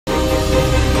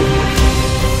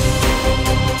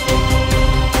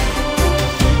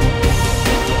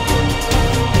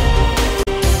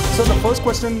first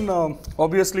question,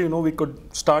 obviously, we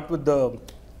could start with the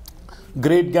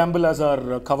great gamble, as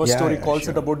our cover story calls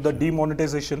it, about the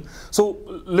demonetization. So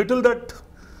little that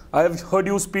I have heard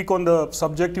you speak on the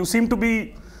subject, you seem to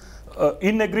be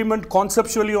in agreement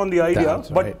conceptually on the idea,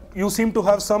 but you seem to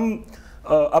have some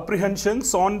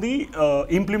apprehensions on the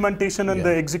implementation and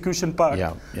the execution part.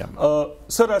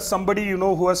 Sir, as somebody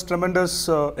who has tremendous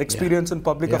experience in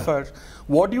public affairs,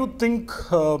 what do you think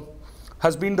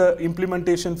has been the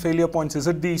implementation failure points? Is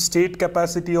it the state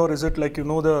capacity, or is it like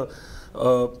the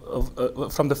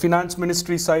from the finance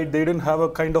ministry side, they didn't have a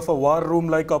kind of a war room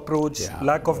like approach,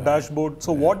 lack of dashboard?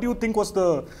 So what do you think was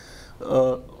the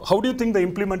how do you think the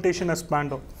implementation has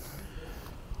panned out?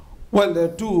 Well, there are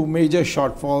two major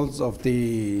shortfalls of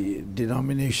the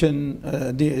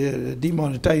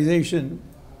demonetization,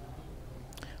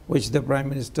 which the Prime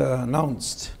Minister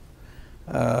announced.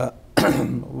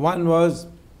 One was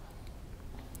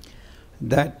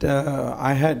that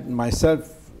I had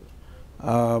myself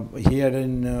here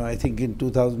in, I think in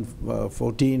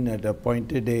 2014, had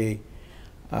appointed a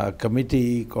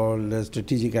committee called the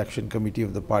Strategic Action Committee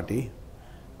of the party,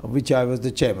 of which I was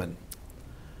the chairman.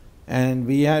 And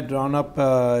we had drawn up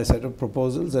a set of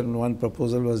proposals, and one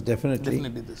proposal was definitely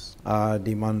this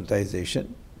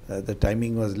demonetization. The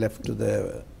timing was left to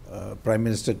the Prime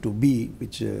Minister to be,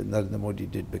 which Narendra Modi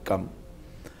did become.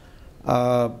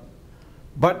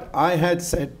 But I had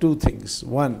said two things.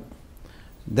 One,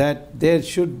 that there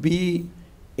should be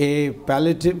a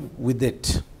palliative with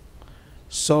it.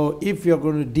 So if you're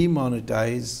going to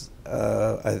demonetize,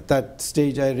 at that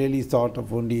stage I really thought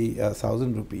of only a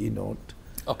 1,000 rupee note.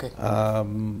 Okay.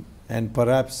 And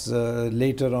perhaps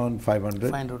later on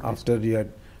 500 after you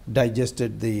had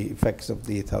digested the effects of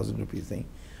the 1,000 rupee thing.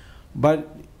 But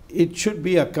it should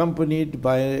be accompanied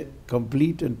by a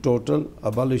complete and total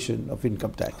abolition of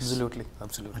income tax. Absolutely,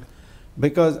 absolutely.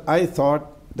 Because I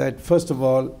thought that, first of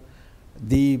all,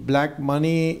 the black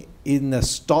money in a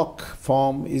stock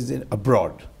form is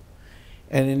abroad.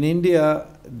 And in India,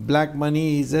 black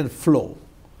money is a flow.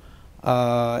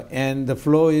 And the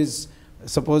flow is,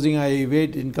 supposing I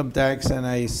evade income tax and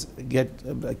I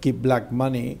keep black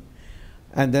money,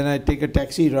 and then I take a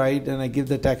taxi ride and I give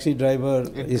the taxi driver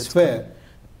his fare,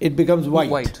 it becomes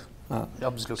white.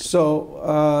 Absolutely. So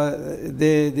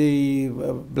the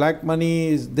black money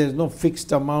is, there's no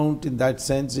fixed amount in that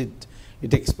sense. It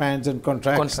expands and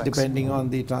contracts depending on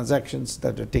the transactions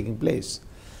that are taking place.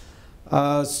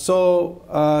 So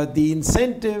the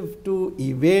incentive to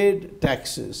evade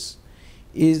taxes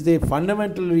is the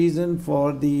fundamental reason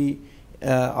for the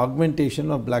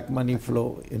augmentation of black money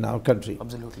flow in our country.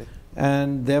 Absolutely.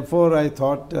 And therefore I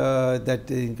thought that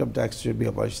the income tax should be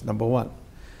abolished, number one.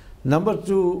 Number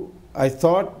two, I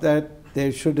thought that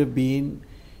there should have been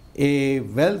a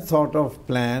well thought of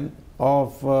plan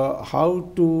of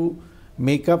how to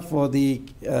make up for the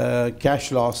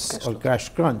cash loss or cash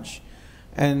crunch.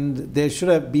 And there should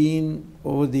have been,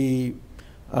 over the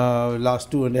last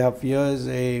 2.5 years,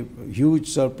 a huge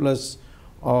surplus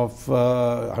of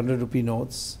 100 rupee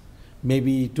notes,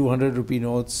 maybe 200 rupee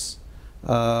notes,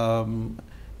 and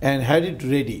had it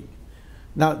ready.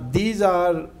 Now these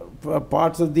are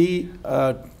parts of the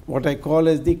what I call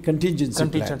as the contingency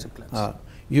plans.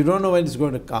 You don't know when it's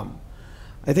going to come.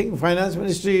 I think Finance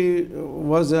Ministry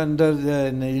was under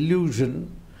an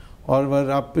illusion, or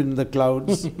were up in the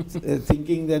clouds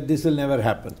thinking that this will never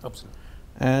happen. Absolutely.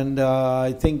 And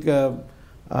I think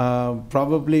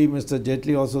probably Mr.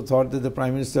 Jaitley also thought that the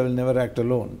Prime Minister will never act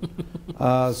alone.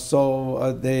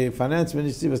 So the Finance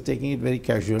Ministry was taking it very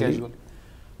casually.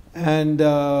 And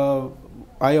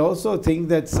I also think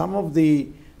that some of the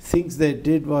things they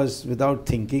did was without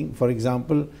thinking. For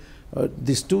example,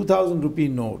 this 2,000 rupee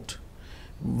note,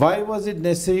 why was it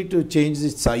necessary to change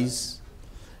its size?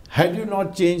 Had you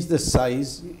not changed the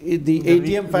size, the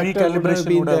ATM factor would have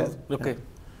been there. Okay.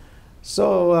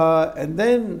 So, and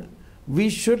then we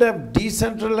should have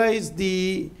decentralized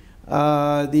the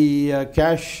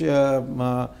cash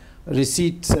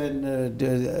receipts and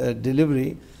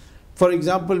delivery. For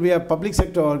example, we have public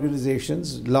sector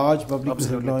organizations, large public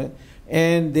sector,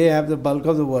 and they have the bulk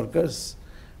of the workers.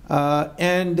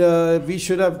 And we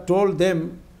should have told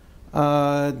them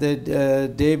the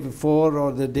day before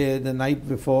or the night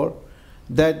before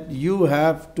that you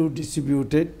have to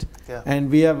distribute it, and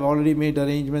we have already made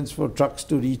arrangements for trucks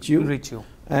to reach you.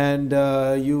 And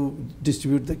you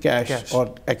distribute the cash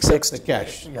or accept the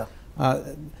cash.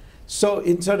 So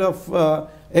instead of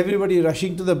everybody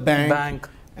rushing to the bank,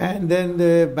 and then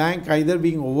the bank either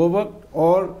being overworked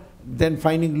or then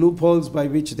finding loopholes by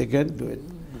which they can do it.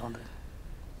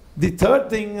 The third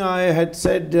thing I had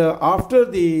said after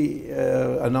the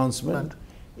announcement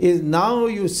is now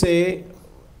you say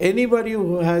anybody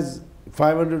who has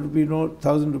 500 rupee note,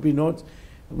 1000 rupee notes,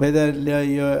 whether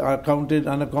you're accounted,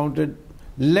 unaccounted,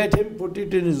 let him put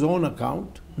it in his own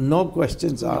account, no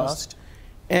questions asked.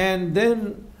 And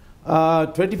then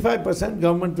 25%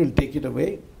 government will take it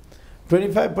away.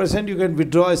 25% you can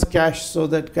withdraw as cash, so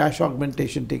that cash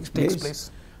augmentation takes place.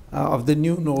 Of the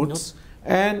new notes.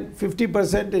 And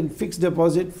 50% in fixed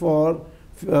deposit for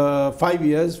 5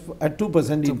 years at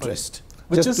 2% interest.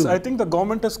 Which is, I think the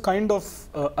government has kind of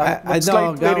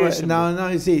slight variation. Now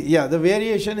you see, yeah, the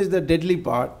variation is the deadly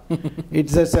part.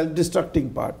 It's a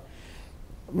self-destructing part.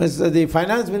 The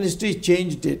finance ministry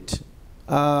changed it.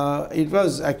 It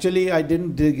was actually, I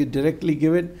didn't directly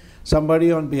give it.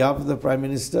 Somebody on behalf of the Prime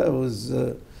Minister, who was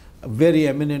a very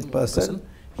eminent person,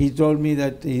 he told me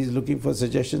that he's looking for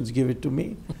suggestions, give it to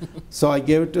me. So I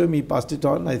gave it to him, he passed it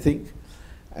on, I think.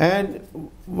 And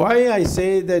why I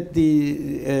say that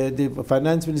the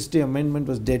finance ministry amendment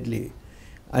was deadly,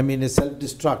 I mean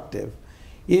self-destructive,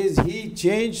 is he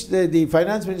changed, the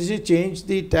finance ministry changed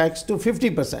the tax to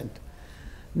 50%.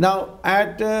 Now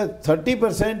at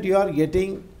 30% you are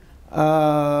getting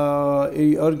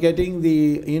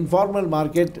the informal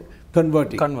market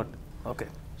converting. Okay.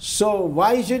 So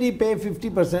why should he pay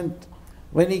 50%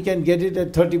 when he can get it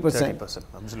at 30%? 30%,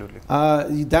 absolutely.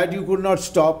 That you could not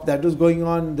stop. That was going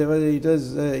on.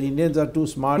 Indians are too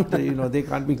smart. They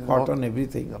can't be caught on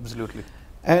everything. Absolutely.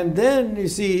 And then you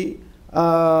see,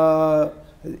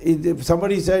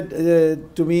 somebody said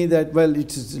to me that, well,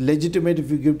 it's legitimate if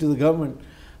you give to the government.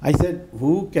 I said,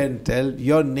 who can tell?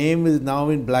 Your name is now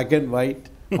in black and white.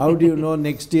 How do you know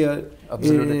next year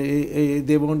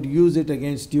they won't use it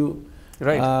against you?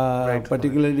 Right.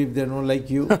 Particularly if they don't like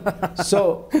you.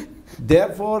 So,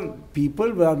 therefore,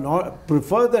 people will not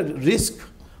prefer the risk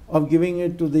of giving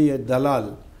it to the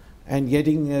dalal and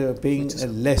getting paying a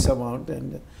less amount,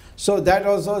 and so that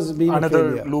also has been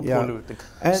another loophole.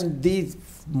 And the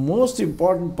most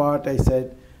important part, I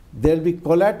said, there will be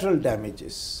collateral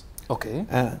damages. Okay.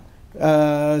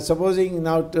 Supposing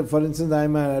now, for instance, I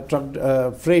am a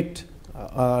truck freight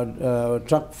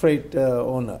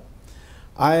owner.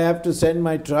 I have to send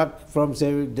my truck from,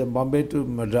 say, Bombay to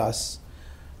Madras.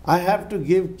 I have to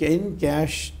give in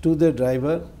cash to the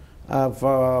driver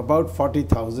for about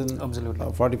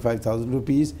 40,000, 45,000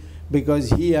 rupees,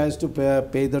 because he has to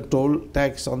pay the toll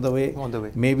tax on the way.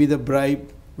 Maybe the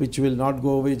bribe, which will not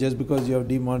go away just because you have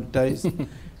demonetized.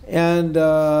 And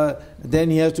then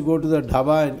he has to go to the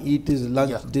dhaba and eat his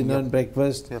lunch, dinner and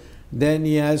breakfast. Then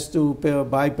he has to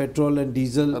buy petrol and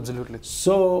diesel. Absolutely.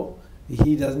 So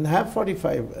he doesn't have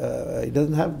 45. He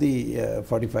doesn't have the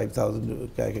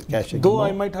 45,000 cash anymore. Though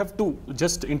I might have to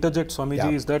just interject,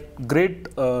 Swamiji, is that great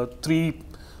 3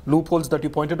 loopholes that you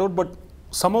pointed out, but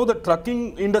somehow the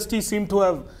trucking industry seemed to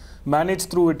have managed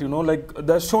through it, like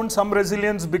they've shown some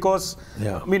resilience, because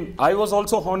I mean, I was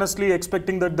also honestly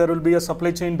expecting that there will be a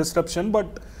supply chain disruption,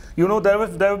 but there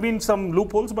have been some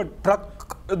loopholes, but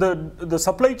the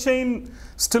supply chain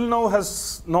still now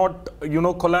has not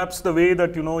collapsed the way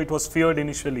that it was feared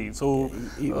initially. So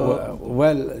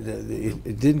well,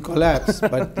 it didn't collapse,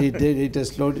 but it has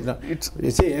slowed down. You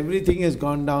see, everything has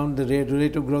gone down. The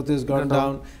rate of growth has gone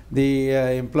down. The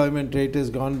employment rate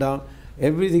has gone down.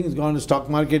 Everything is gone. The stock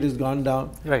market has gone down.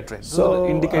 Right. So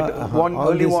indicate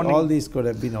early warning. All these could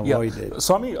have been avoided.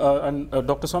 Swami and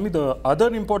Dr. Swami, the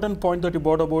other important point that you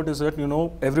brought about is that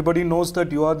everybody knows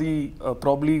that you are the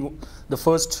probably the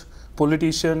first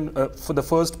politician, for the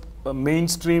first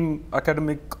mainstream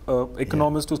academic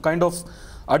economist who kind of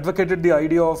advocated the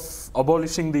idea of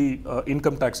abolishing the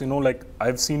income tax. Like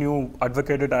I've seen you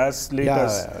advocate it as late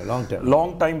as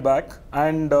long time back,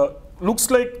 and looks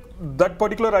like that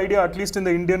particular idea, at least in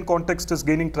the Indian context, is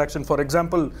gaining traction. For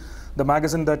example, the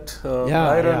magazine that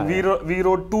I ran, we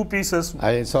wrote 2 pieces.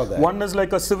 I saw that. One is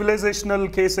like a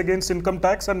civilizational case against income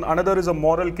tax, and another is a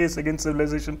moral case against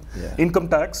civilization income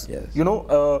tax.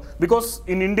 Because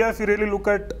in India, if you really look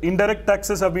at, indirect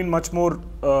taxes have been much more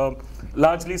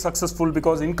largely successful,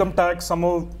 because income tax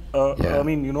somehow, I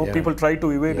mean, people try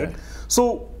to evade it.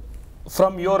 So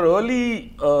from your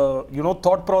early,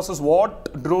 thought process,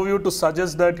 what drove you to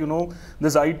suggest that,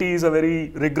 this IT is a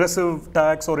very regressive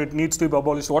tax or it needs to be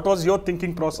abolished? What was your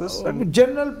thinking process?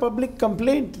 General public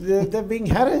complaint, they're being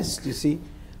harassed, you see.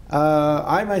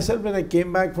 I myself, when I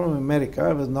came back from America,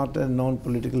 I was not a known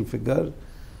political figure.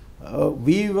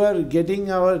 We were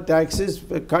getting our taxes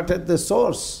cut at the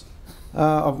source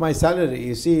of my salary,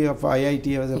 you see, of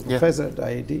IIT. I was a professor at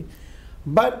IIT.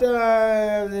 But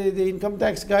the income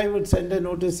tax guy would send a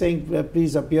notice saying,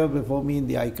 please appear before me in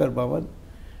the Aikar Bhavan.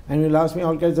 and will ask me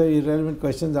all kinds of irrelevant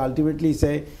questions. Ultimately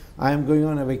say, I am going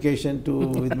on a vacation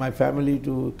with my family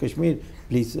to Kashmir.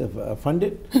 Please fund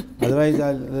it. Otherwise,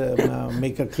 I'll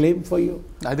make a claim for you.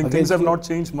 I think things have not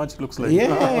changed much, looks like.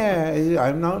 Yeah,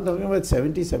 I'm now talking about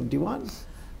 70, 71.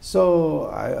 So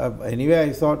anyway,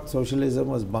 I thought socialism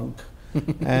was bunk.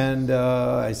 And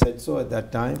I said so at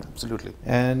that time. Absolutely.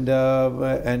 And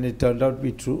it turned out to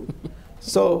be true.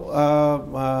 So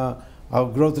our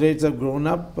growth rates have grown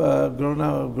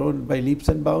by leaps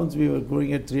and bounds. We were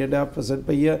growing at 3.5%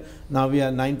 per year. Now we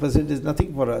are 9%. Is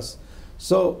nothing for us.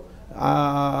 So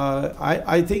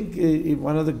I think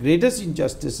one of the greatest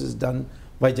injustices done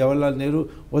by Jawaharlal Nehru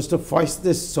was to foist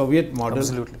this Soviet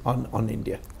model on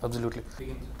India. Absolutely.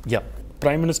 Yeah.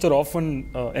 Prime Minister often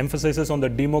emphasizes on the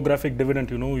demographic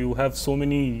dividend. You know, you have so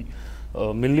many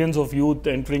millions of youth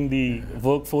entering the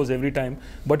workforce every time.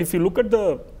 But if you look at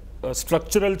the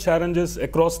structural challenges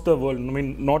across the world, I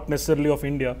mean, not necessarily of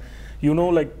India, you know,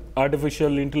 like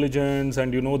artificial intelligence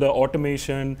and, you know, the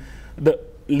automation, the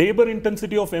labor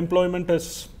intensity of employment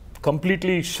has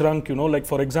completely shrunk, you know, like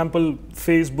for example,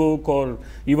 Facebook or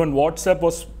even WhatsApp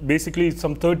was basically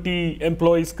some 30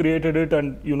 employees created it,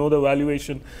 and you know the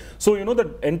valuation. So, you know,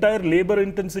 the entire labor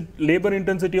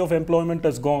intensity of employment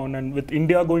has gone, and with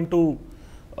India going to,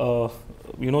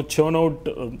 you know, churn out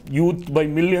youth by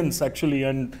millions actually,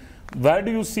 and where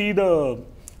do you see the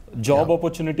job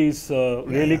opportunities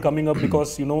really coming up?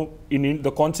 Because, you know, in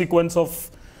the consequence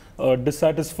of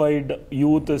dissatisfied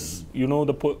youth is, you know,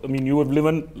 I mean, you have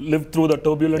lived through the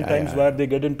turbulent times where they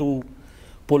get into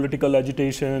political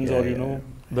agitations or, you know,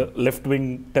 the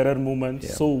left-wing terror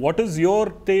movements. So what is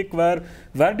your take? Where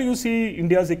do you see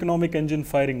India's economic engine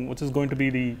firing? Which is going to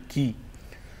be the key?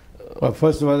 Well,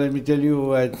 first of all, let me tell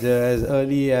you, as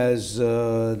early as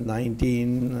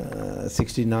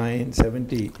 1969,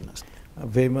 70, a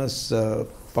famous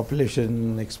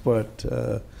population expert,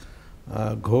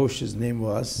 Ghosh, his name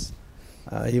was.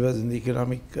 He was in the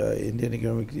Indian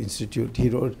Economic Institute. He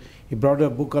brought a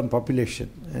book on population,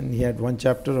 and he had one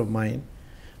chapter of mine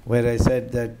where I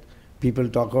said that people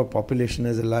talk about population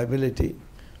as a liability,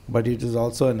 but it is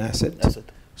also an asset.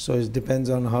 So it depends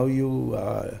on how you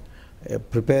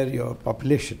prepare your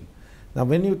population. Now,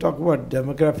 when you talk about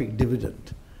demographic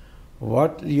dividend,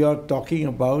 what you are talking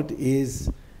about is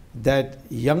that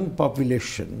young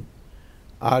population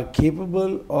are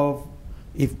capable of,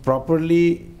 if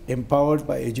properly empowered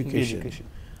by education,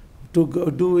 to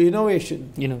do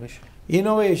innovation.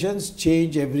 Innovations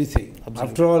change everything. Absolutely.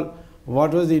 After all,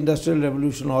 what was the Industrial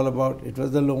Revolution all about? It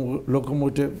was the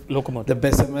locomotive, the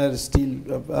Bessemer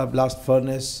steel blast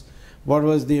furnace. What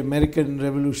was the American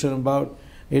Revolution about?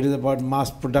 It is about mass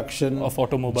production of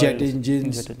automobiles, jet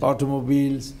engines,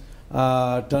 automobiles,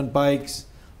 turnpikes.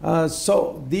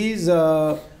 So these,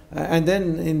 and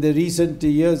then in the recent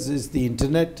years is the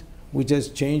internet, which has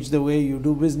changed the way you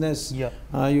do business. You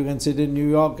can sit in New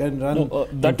York and run.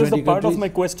 That is the part of my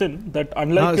question. That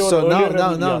unlike your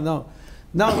earlier.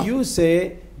 Now you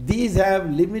say these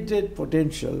have limited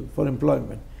potential for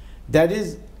employment. That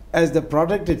is as the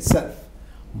product itself.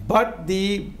 But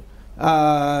the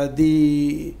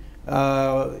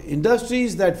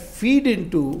industries that feed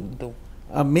into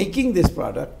making this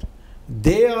product,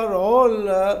 they are all,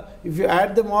 if you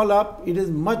add them all up, it is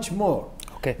much more.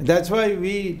 That's why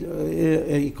we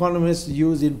economists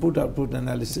use input-output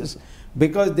analysis,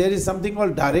 because there is something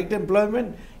called direct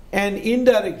employment and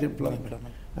indirect employment.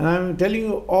 And I'm telling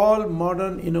you, all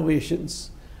modern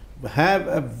innovations have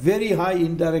a very high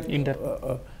indirect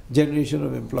generation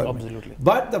of employment.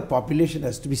 But the population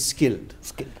has to be skilled.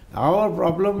 Our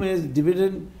problem is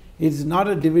dividend. It's not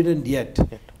a dividend yet.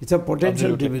 It's a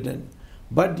potential dividend.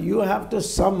 But you have to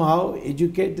somehow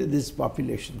educate this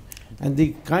population. And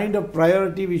the kind of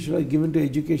priority we should have given to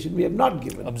education, we have not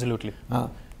given.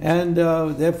 And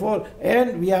therefore,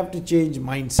 we have to change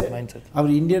mindset. Our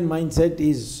Indian mindset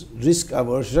is risk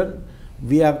aversion.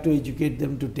 We have to educate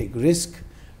them to take risk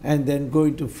and then go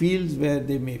into fields where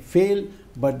they may fail,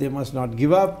 but they must not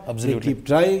give up. They keep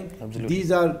trying.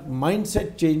 These are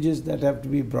mindset changes that have to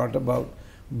be brought about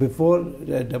before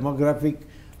the demographic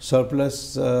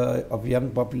surplus of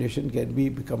young population can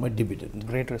become a dividend.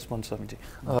 Great response, Swamiji.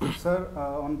 Sir,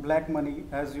 on black money,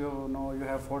 as you know, you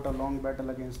have fought a long battle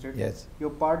against it. Yes.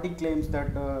 Your party claims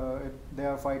that they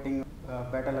are fighting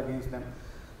battle against them.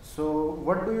 So,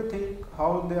 what do you think,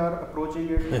 how they are approaching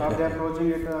it? Are they approaching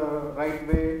it right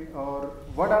way, or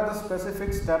what are the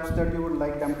specific steps that you would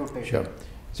like them to take? Sure.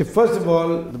 So, first of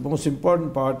all, the most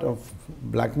important part of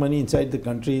black money inside the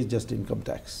country is just income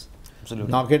tax.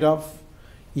 Knock it off.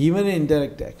 Even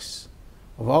indirect tax.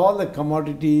 Of all the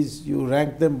commodities, you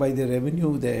rank them by the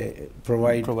revenue they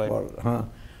provide.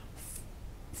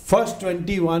 first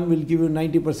 21 will give you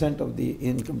 90% of the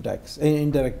income tax,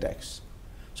 indirect tax.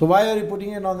 So why are you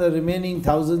putting it on the remaining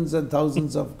thousands and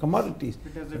thousands of commodities?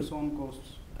 It has its own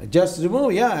costs. Just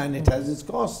remove, yeah, and it has its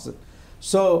costs.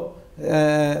 So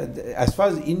as far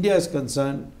as India is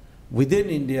concerned, within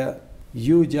India,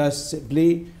 you just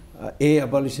simply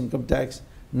abolish income tax,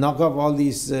 knock off all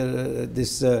these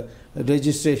this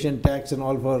registration tax and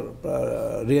all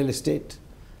for real estate.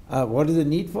 What is the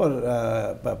need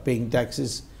for paying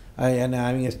taxes and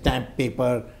having a stamp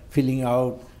paper, filling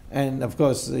out? And of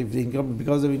course, if the income,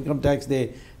 because of income tax,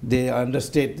 they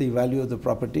understate the value of the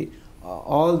property.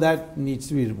 All that needs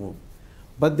to be removed.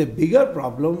 But the bigger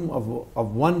problem of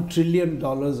 $1 trillion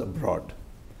abroad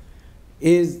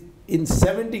is in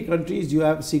 70 countries you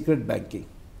have secret banking.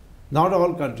 Not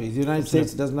all countries. The United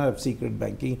States does not have secret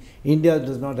banking. India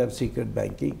does not have secret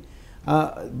banking.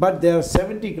 But there are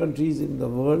 70 countries in the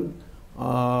world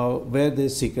where there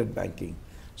is secret banking.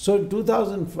 So in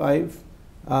 2005,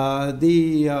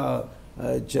 the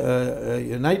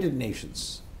United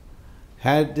Nations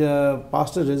had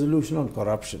passed a resolution on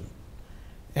corruption.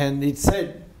 And it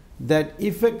said that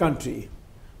if a country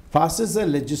passes a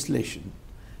legislation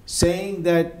saying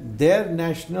that their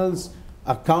nationals'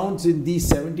 accounts in these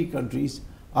 70 countries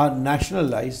are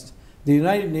nationalized, the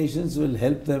United Nations will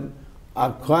help them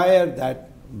acquire that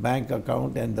bank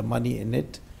account and the money in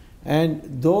it.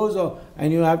 And those are,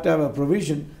 and you have to have a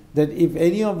provision that if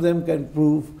any of them can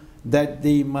prove that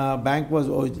the bank was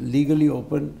legally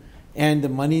open and the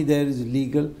money there is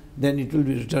legal, then it will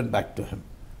be returned back to him.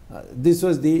 This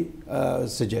was the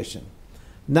suggestion.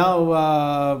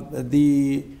 Now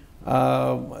the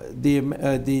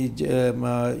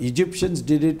Egyptians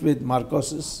did it with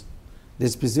Marcoses. They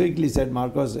specifically said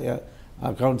Marcos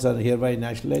accounts are hereby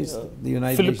nationalized. The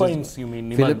United Philippines, Nations, you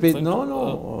mean? Philippines?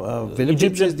 No. Philippines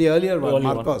Egyptian, is the earlier one,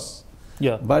 Marcos.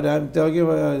 Yeah. But I'm talking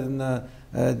about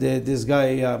this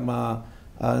guy.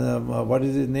 What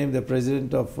is his name? The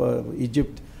president of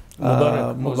Egypt,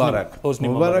 Mubarak.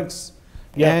 Mubarak's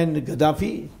and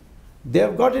Gaddafi. They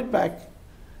have got it back.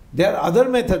 There are other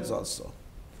methods also.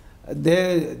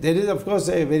 There is, of course,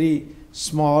 a very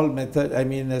small method,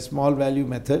 a small value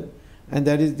method, and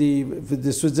that is with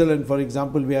the Switzerland, for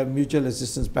example, we have Mutual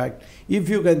Assistance Pact. If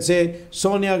you can say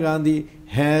Sonia Gandhi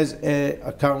has an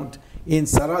account in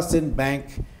Saracen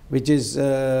Bank, which is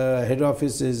head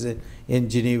office is in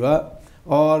Geneva,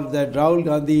 or that Rahul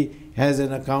Gandhi has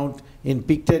an account in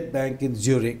Pictet Bank in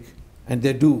Zurich, and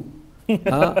they do.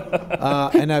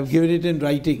 And I've given it in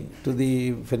writing to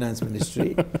the finance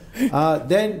ministry.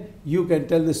 Then you can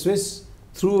tell the Swiss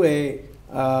through a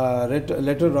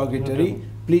letter rogatory,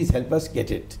 please help us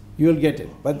get it. You will get it.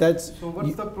 But that's... So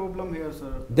what's the problem here,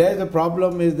 sir? There the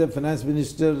problem is the finance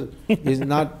minister is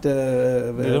not...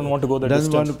 they don't want to go that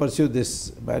doesn't distance. want to pursue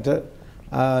this matter.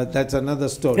 That's another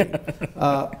story.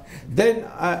 Then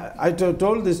I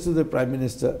told this to the Prime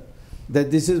Minister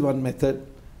that this is one method.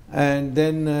 And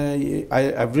then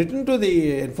I've written to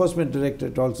the Enforcement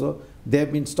Directorate also. They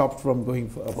have been stopped from going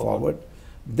forward.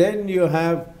 Then you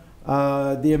have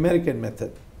the American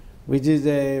method, which is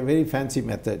a very fancy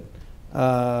method,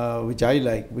 which I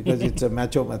like because it's a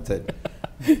macho method.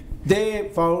 They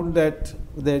found that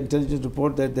the intelligence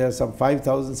report that there are some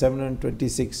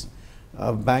 5,726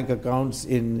 bank accounts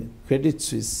in Credit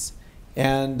Suisse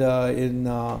and in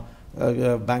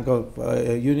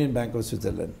Union Bank of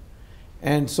Switzerland.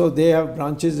 And so they have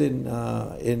branches in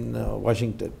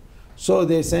Washington. So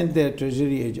they sent their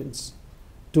treasury agents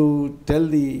to tell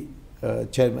the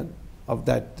chairman of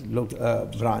that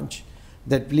branch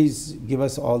that please give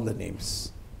us all the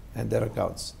names and their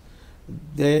accounts.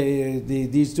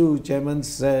 These two chairmen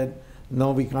said,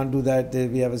 no, we can't do that.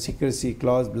 We have a secrecy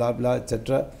clause, blah, blah,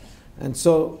 etc. And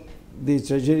so the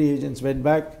treasury agents went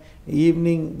back.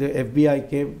 Evening, the FBI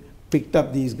came, picked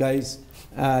up these guys,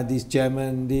 these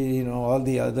chairmen, all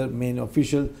the other main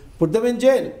officials, put them in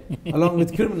jail along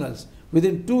with criminals.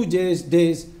 Within 2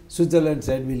 days, Switzerland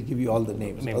said, we'll give you all the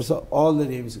names. Also, all the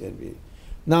names can be.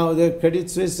 Now, the Credit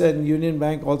Suisse and Union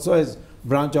Bank also has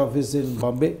branch office in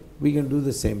Bombay. We can do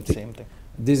the same thing.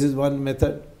 This is one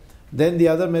method. Then the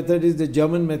other method is the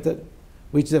German method,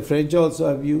 which the French also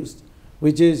have used,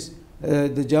 which is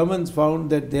the Germans found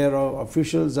that their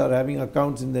officials are having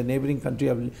accounts in the neighboring country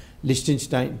of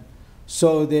Liechtenstein.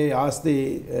 So they asked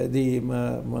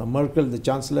Merkel, the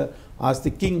Chancellor, asked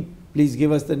the King, please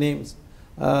give us the names,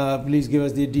 please give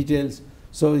us the details.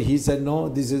 So he said, no,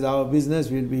 this is our business,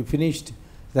 we'll be finished.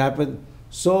 It happened.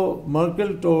 So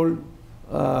Merkel told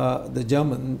the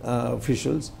German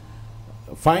officials,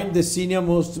 find the senior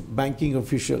most banking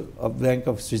official of Bank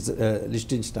of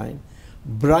Liechtenstein,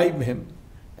 bribe him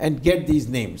and get these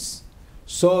names.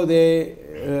 So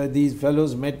these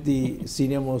fellows met the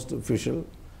senior most official,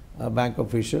 bank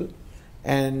official,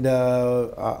 and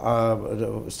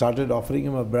started offering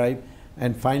him a bribe,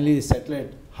 and finally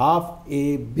settled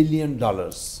 $500 million,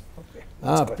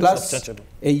 plus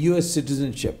a US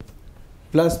citizenship,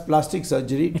 plus plastic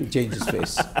surgery to change his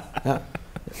face.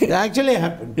 It actually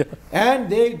happened. Yeah. And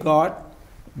they got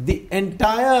the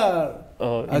entire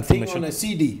thing on a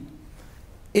CD,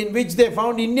 in which they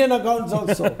found Indian accounts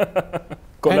also.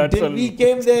 Until we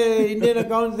came, the Indian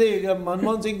accounts, the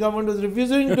Manmohan Singh government was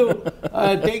refusing to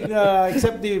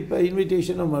accept the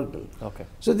invitation of Merkel. Okay.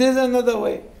 So there is another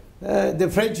way. The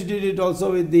French did it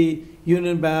also with the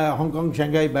Union Bank, Hong Kong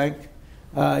Shanghai Bank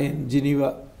in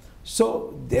Geneva.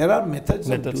 So there are methods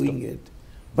of doing it.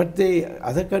 But the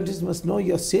other countries must know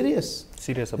you're serious.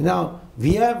 Serious about Now,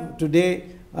 we have today,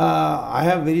 I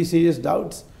have very serious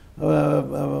doubts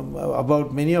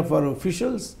about many of our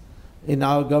officials in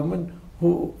our government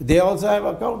who, they also have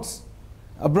accounts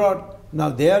abroad. Now,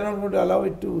 they are not going to allow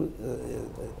it to,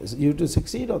 you to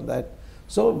succeed on that.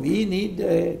 So, we need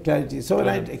clarity. So, when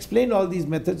I explained all these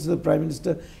methods to the Prime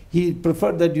Minister, he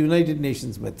preferred that United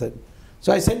Nations method.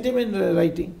 So, I sent him in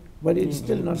writing. But it's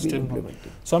still not been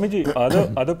implemented. Swamiji,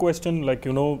 other question, like,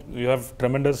 you know, you have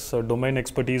tremendous domain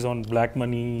expertise on black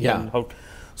money. Yeah. And how,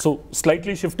 so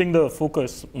slightly shifting the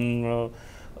focus.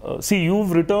 See,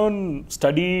 you've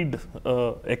studied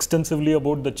extensively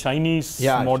about the Chinese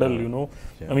model, you know.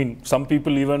 I mean, some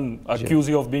people even accuse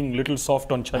you of being little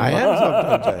soft on China. I am soft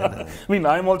on China. I mean,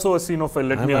 I'm also a xenophile,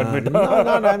 let me admit. No,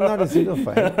 I'm not a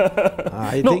xenophile.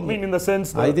 I think, in the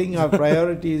sense I think our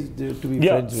priority is to be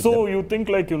friends with so them. you think,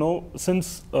 like, you know,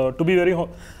 since, to be very,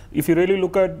 if you really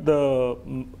look at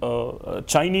the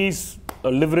Chinese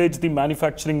leverage the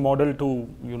manufacturing model to,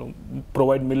 you know,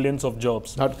 provide millions of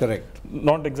jobs. Not correct.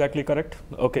 Not exactly correct?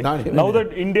 Okay. Now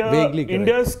that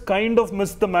India's kind of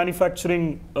missed the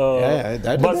manufacturing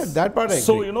bus. That part I agree.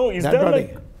 So, you know, is there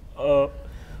like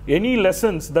any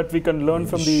lessons that we can learn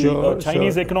from the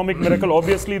Chinese economic miracle?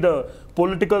 Obviously, the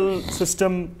political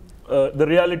system, the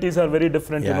realities are very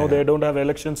different. You know, they don't have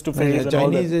elections to face. And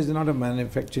Chinese is not a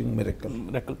manufacturing miracle.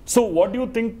 So, what do you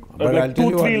think? Like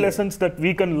 2-3 lessons that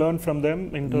we can learn from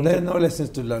them? In terms there are no lessons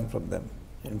to learn from them.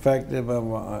 In fact, there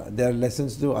are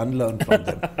lessons to unlearn from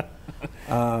them.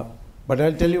 But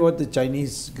I'll tell you what the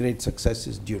Chinese great success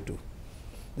is due to.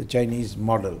 The Chinese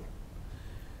model.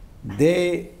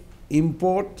 They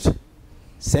import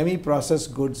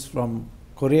semi-processed goods from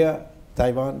Korea,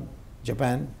 Taiwan,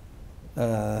 Japan,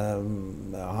 not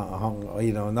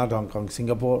Hong Kong,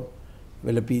 Singapore,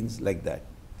 Philippines, like that.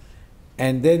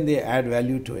 And then they add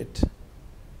value to it.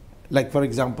 Like, for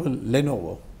example,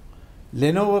 Lenovo.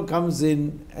 Lenovo comes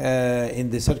in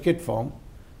the circuit form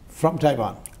from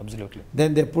Taiwan. Absolutely.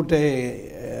 Then they put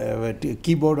a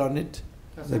keyboard on it,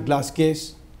 the glass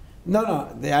case. No,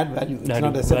 they add value. It's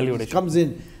not a value. It comes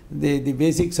in, the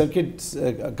basic circuits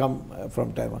come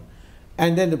from Taiwan.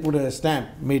 And then they put a stamp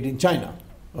made in China.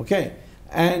 Okay.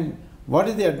 And what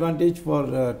is the advantage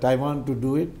for Taiwan to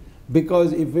do it?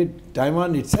 Because if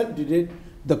Taiwan itself did it,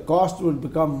 the cost will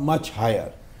become much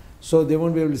higher. So they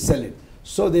won't be able to sell it.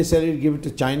 So they sell it, give it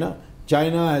to China.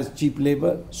 China has cheap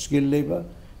labor, skilled labor,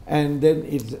 and then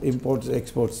it imports,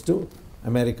 exports to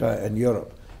America and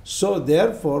Europe. So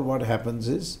therefore what happens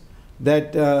is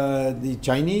that the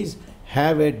Chinese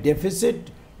have a deficit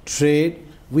trade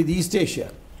with East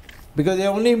Asia because they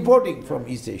are only importing from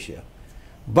East Asia.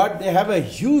 But they have a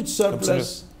huge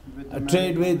surplus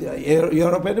trade with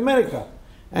Europe and America.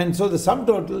 And so the sum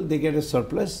total, they get a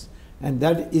surplus, and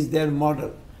that is their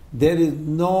model. There is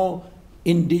no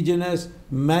indigenous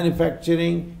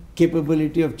manufacturing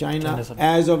capability of China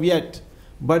as of yet.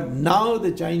 But now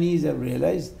the Chinese have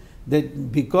realized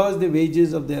that because the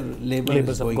wages of their labor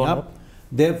is going up,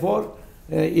 therefore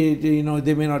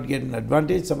they may not get an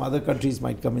advantage. Some other countries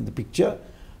might come in the picture.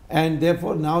 And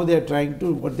therefore now they are trying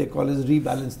to, what they call as,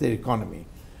 rebalance their economy.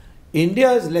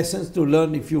 India's lessons to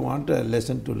learn, if you want a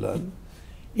lesson to learn,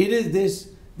 it is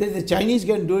this, that the Chinese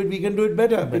can do it, we can do it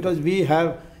better because we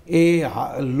have a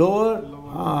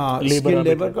lower skilled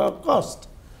labor cost.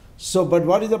 So, but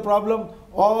what is the problem?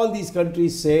 All these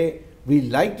countries say, we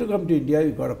like to come to India,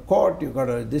 you've got a court, you've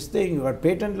got this thing, you've got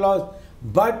patent laws,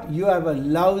 but you have a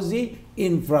lousy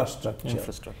infrastructure.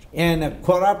 And a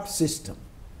corrupt system.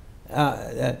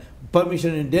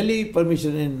 Permission in Delhi,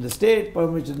 permission in the state,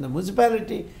 permission in the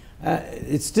municipality.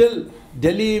 It's still,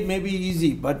 Delhi may be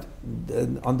easy, but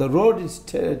on the road it's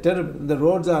terrible. The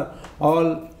roads are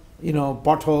all,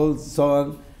 potholes, so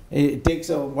on. It takes,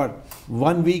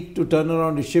 1 week to turn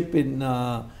around a ship in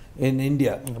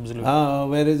India.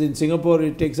 Whereas in Singapore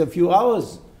it takes a few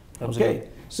hours. Okay.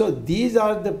 So these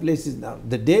are the places now.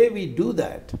 The day we do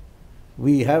that,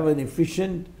 we have an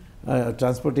efficient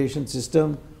transportation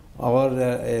system or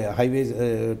a highways,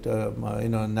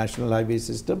 national highway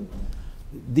system.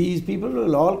 These people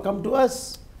will all come to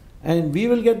us and we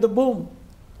will get the boom.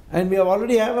 And we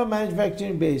already have a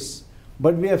manufacturing base,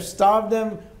 but we have starved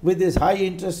them with these high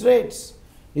interest rates.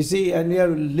 You see, and we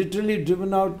have literally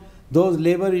driven out those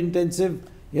labor-intensive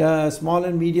small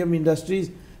and medium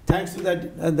industries, thanks to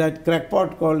that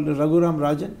crackpot called Raghuram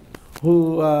Rajan,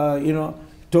 who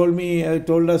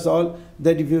told us all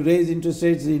that if you raise interest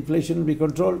rates, the inflation will be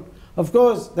controlled. Of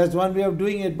course, that's one way of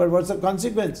doing it, but what's the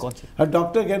consequence? A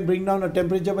doctor can bring down a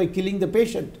temperature by killing the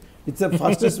patient. It's the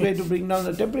fastest way to bring down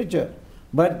the temperature.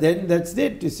 But then that's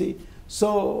it, you see.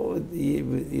 So,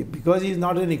 because he's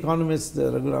not an economist,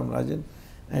 Raghuram Rajan,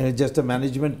 just a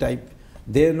management type,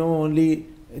 they know only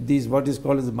these what is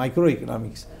called as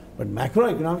microeconomics. But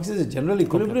macroeconomics is a general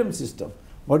equilibrium system.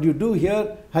 What you do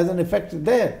here has an effect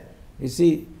there, you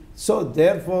see. So,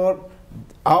 therefore,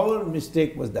 our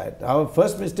mistake was that. Our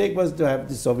first mistake was to have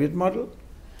the Soviet model.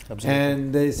 Absolutely.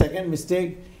 And the second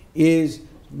mistake is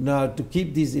to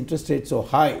keep these interest rates so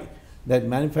high that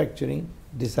manufacturing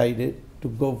decided to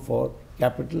go for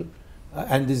capital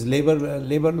and these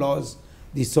labor laws,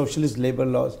 these socialist labor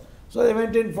laws. So they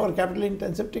went in for capital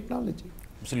intensive technology.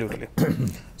 Absolutely.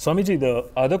 Swamiji, the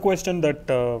other question that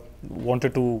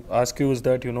wanted to ask you is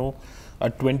that,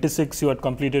 at 26 you had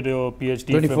completed your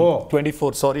PhD. 24.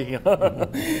 24, sorry.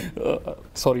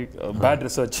 Sorry, bad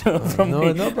research from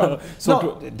me. No problem.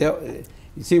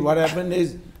 You see, what happened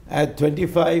is, at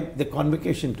 25, the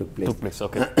convocation took place.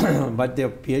 Okay. But the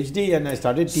PhD, and I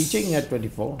started teaching at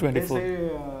 24. They say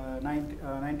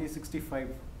 1965.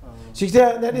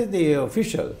 65, that is the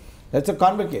official. That's a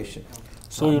convocation. Okay.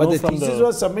 So, but the thesis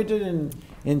was submitted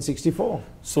in 64.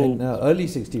 So, in early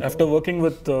 64. After working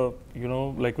with,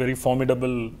 like very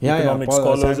formidable economic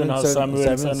scholars and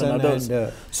Samuelson and others,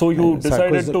 so you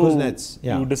decided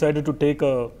to take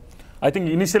a. I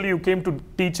think initially you came to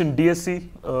teach in DSC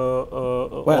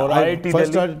or IIT Delhi.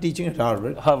 First started teaching at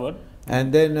Harvard.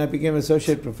 And then I became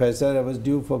associate professor. I was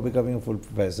due for becoming a full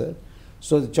professor.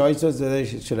 So the choice was whether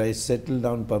should I settle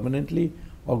down permanently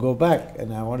or go back.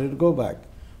 And I wanted to go back.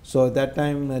 So at that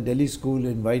time, Delhi school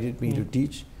invited me to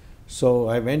teach. So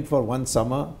I went for one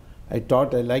summer. I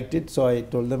taught, I liked it. So I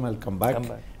told them I'll come back.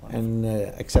 And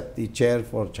accept the chair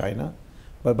for China.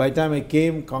 But by the time I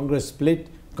came, Congress split.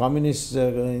 Communists,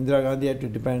 Indira Gandhi had to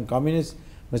depend on communists.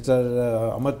 Mr.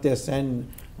 Amartya Sen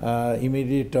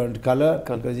immediately turned color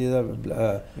because he's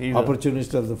an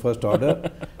opportunist of the first order.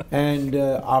 And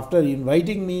after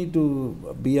inviting me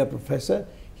to be a professor,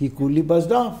 he coolly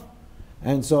buzzed off.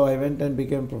 And so I went and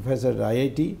became professor at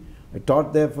IIT. I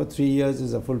taught there for 3 years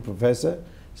as a full professor.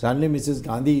 Suddenly Mrs.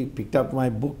 Gandhi picked up my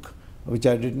book, which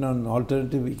I had written on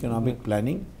alternative economic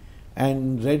planning,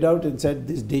 and read out and said,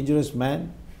 this dangerous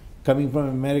man coming from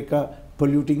America,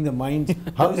 polluting the minds.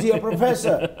 How is he a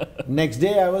professor? Next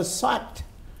day I was sacked.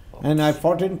 And I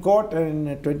fought in court,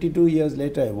 and 22 years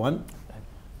later I won.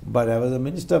 But I was a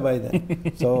minister by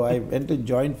then. So I went and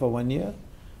joined for 1 year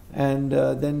and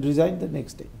then resigned the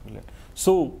next day.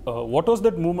 So what was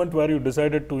that moment where you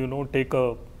decided to, take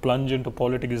a plunge into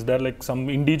politics? Is there like some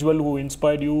individual who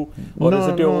inspired you? Or is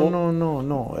it your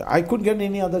No. I couldn't get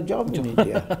any other job in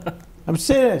India. I'm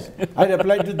serious. I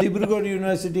applied to Dibrugarh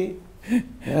University.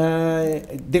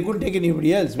 They couldn't take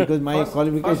anybody else because my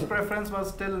qualification. First preference was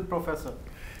still professor.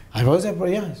 I was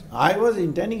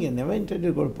intending it, never intended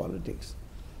to go to politics.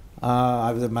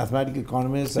 I was a mathematical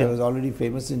economist. I was already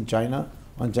famous in China.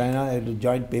 On China, I had a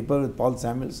joint paper with Paul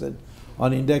Samuelson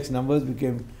on index numbers,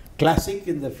 became classic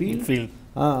in the field.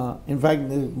 In fact,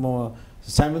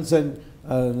 Samuelson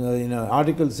in an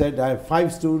article said, I have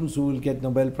 5 students who will get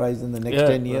Nobel Prize in the next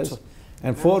 10 years.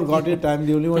 And 4 got it. I'm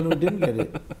the only one who didn't get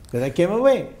it because I came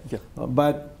away.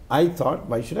 But I thought,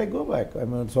 why should I go back? I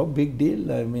mean, it's so big deal.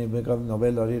 I may become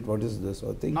Nobel laureate. What is this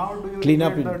whole thing? Now do you Clean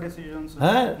regret up the decisions?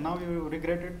 Huh? Now you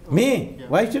regret it? Me? Yeah.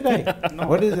 Why should I? No.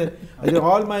 What is it?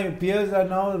 All my peers are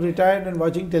now retired and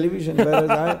watching television, whereas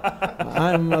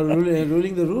I'm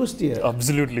ruling the roost here.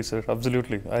 Absolutely, sir.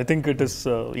 Absolutely. I think it is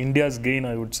India's gain,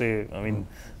 I would say,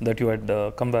 that you had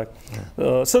come back.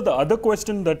 So the other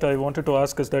question that I wanted to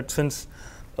ask is that since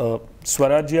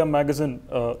Swarajya magazine,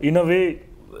 in a way,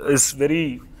 is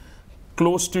very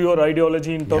close to your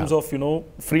ideology in terms of,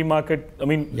 free market. I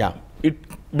mean, it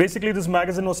basically this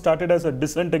magazine was started as a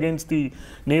dissent against the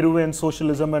Nehruvian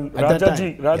socialism, and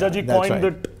Rajaji coined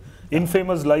it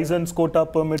infamous license quota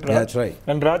permit. That's right.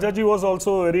 And Rajaji was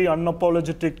also a very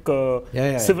unapologetic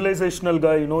civilizational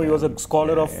guy. He was a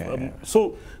scholar of.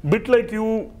 So, bit like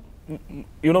you,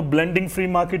 blending free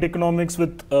market economics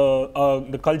with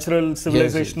the cultural,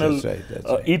 civilizational that's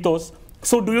right. ethos.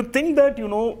 So do you think that,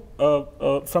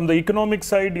 from the economic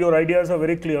side, your ideas are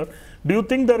very clear. Do you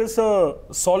think there is a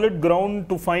solid ground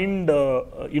to find,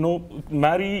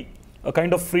 marry a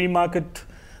kind of free market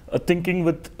thinking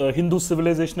with Hindu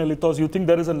civilizational ethos? You think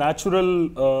there is a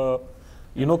natural,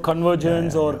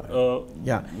 convergence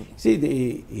Yeah. See,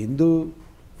 the Hindu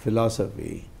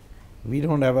philosophy, we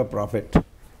don't have a prophet.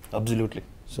 Absolutely.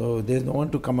 So there's no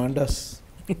one to command us.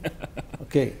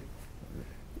 Okay.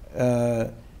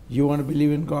 You want to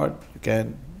believe in God? You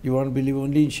can. You want to believe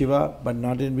only in Shiva but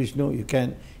not in Vishnu? You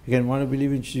can. You can want to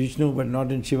believe in Vishnu but not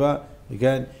in Shiva? You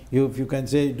can. If you can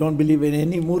say don't believe in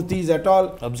any murtis at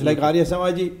all, absolutely, like Arya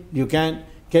Samaji, you can.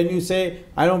 Can you say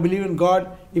I don't believe in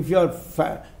God? If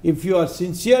you are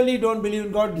sincerely don't believe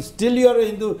in God, still you are a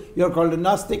Hindu. You are called a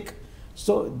Gnostic.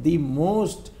 So the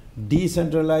most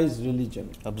decentralized religion,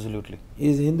 absolutely,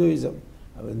 is Hinduism,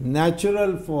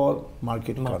 natural for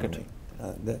market economy.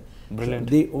 Brilliant.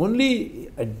 The only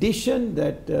addition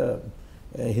that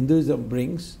Hinduism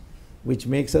brings, which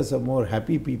makes us a more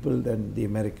happy people than the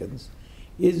Americans,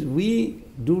 is we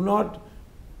do not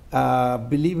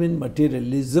believe in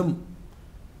materialism,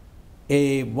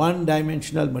 a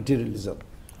one-dimensional materialism.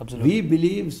 Absolutely. We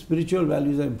believe spiritual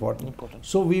values are important.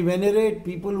 So we venerate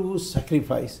people who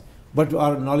sacrifice but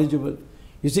are knowledgeable.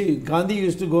 You see, Gandhi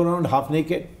used to go around half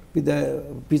naked with a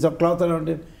piece of cloth around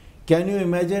him. Can you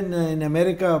imagine in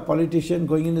America a politician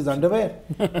going in his underwear?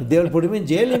 They will put him in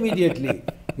jail immediately.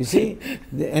 You see,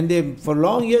 and for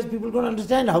long years people don't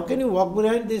understand how can you walk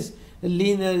behind this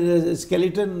lean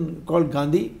skeleton called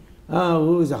Gandhi,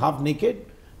 who is half naked,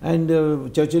 and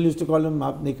Churchill used to call him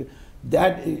half naked.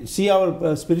 See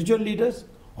our spiritual leaders,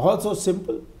 also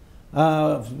simple,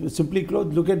 simply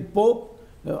clothed. Look at Pope,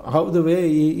 how the way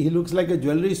he looks like a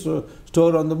jewelry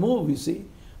store on the move, you see,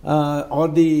 or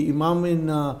the Imam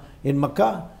in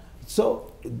Makkah.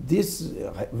 So this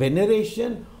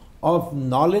veneration of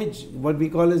knowledge, what we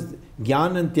call as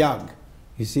Gyan and Tyag,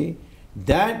 you see,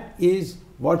 that is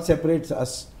what separates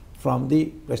us from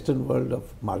the Western world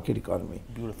of market economy.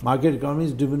 Beautiful. Market economy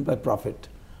is driven by profit.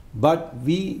 But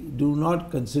we do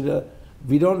not consider,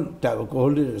 we don't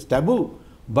hold it as taboo,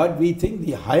 but we think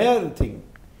the higher thing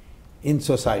in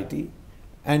society,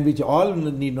 and which all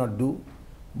need not do,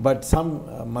 but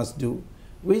some must do,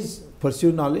 is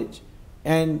pursue knowledge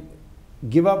and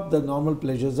give up the normal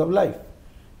pleasures of life.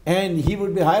 And he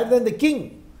would be higher than the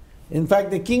king. In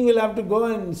fact, the king will have to go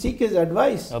and seek his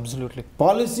advice. Absolutely.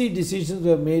 Policy decisions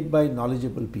were made by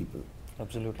knowledgeable people.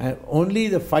 Absolutely. And only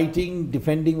the fighting,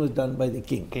 defending was done by the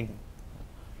king.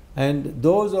 And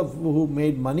those who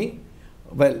made money,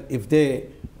 well, if they,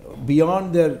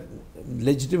 beyond their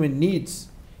legitimate needs,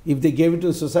 if they gave it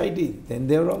to society, then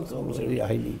they were also very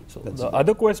highly. So the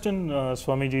other question,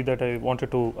 Swamiji, that I wanted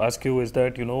to ask you is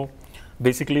that,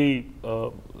 basically,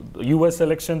 US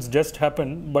elections just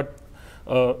happened, but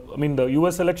the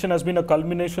US election has been a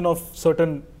culmination of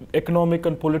certain economic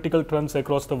and political trends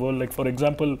across the world. Like, for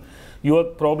example, you are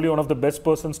probably one of the best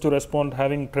persons to respond,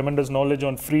 having tremendous knowledge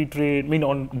on free trade,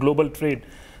 on global trade.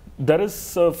 There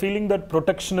is a feeling that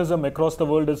protectionism across the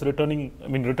world is returning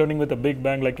with a big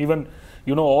bang. Like, even,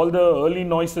 all the early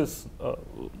noises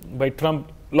by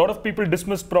Trump, a lot of people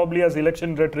dismissed probably as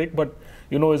election rhetoric, but,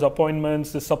 his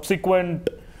appointments, the subsequent,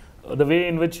 the way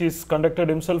in which he's conducted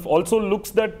himself also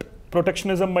looks that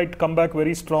protectionism might come back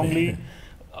very strongly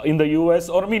in the US,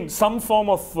 or some form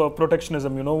of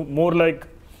protectionism, more like,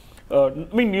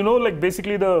 like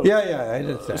basically the... Yeah, I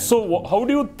understand. So how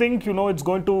do you think, it's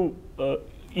going to,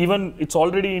 even it's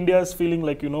already India's feeling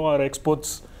like, our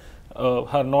exports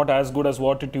are not as good as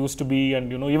what it used to be,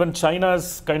 and, even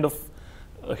China's kind of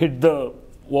hit the,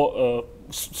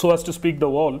 so as to speak, the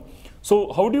wall.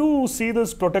 So how do you see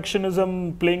this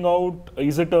protectionism playing out?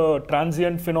 Is it a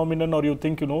transient phenomenon, or you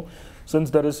think,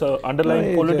 since there is an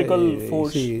underlying political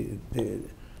force? See, the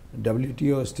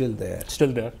WTO is still there.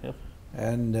 Still there, yeah.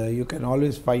 And you can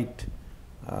always fight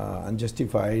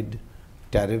unjustified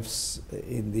tariffs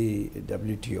in the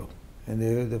WTO.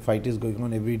 And the fight is going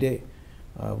on every day.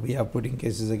 We are putting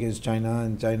cases against China,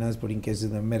 and China is putting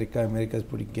cases on America. America is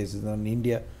putting cases on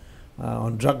India.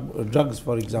 On drugs,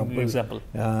 for example, the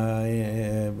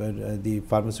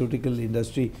pharmaceutical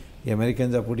industry, the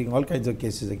Americans are putting all kinds of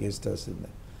cases against us in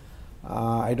that.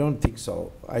 I don't think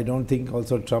so. I don't think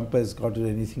also Trump has got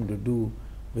anything to do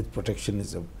with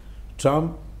protectionism.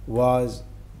 Trump was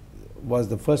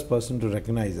the first person to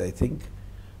recognize, I think,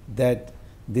 that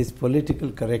this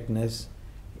political correctness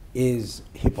is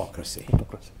hypocrisy.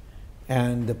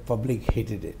 And the public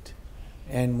hated it.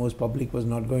 And most public was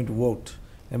not going to vote.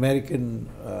 American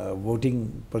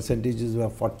voting percentages were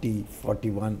 40,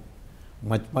 41,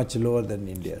 much lower than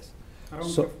India's. Around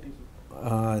So 50.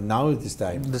 now this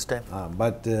time. This time.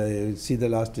 But you see the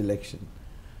last election.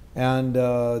 And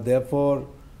therefore,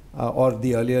 or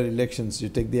the earlier elections, you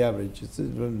take the average, it's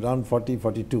around 40,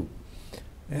 42.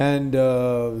 And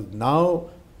now,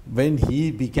 when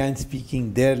he began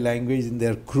speaking their language in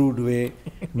their crude way,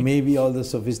 maybe all the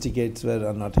sophisticates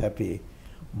are not happy.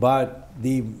 But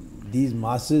these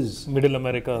masses, Middle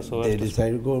America, so they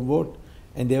decided to go and vote.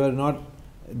 And they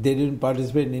didn't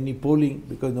participate in any polling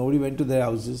because nobody went to their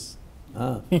houses.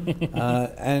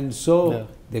 And so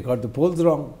they got the polls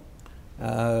wrong.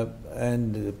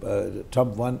 And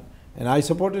Trump won. And I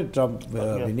supported Trump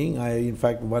winning. I, in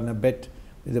fact, won a bet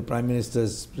with the Prime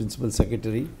Minister's principal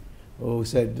secretary, who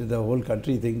said the whole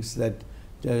country thinks that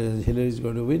Hillary is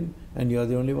going to win, and you're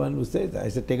the only one who says that. I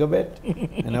said, take a bet.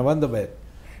 And I won the bet.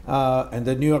 And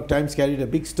the New York Times carried a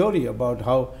big story about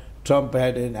how Trump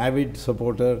had an avid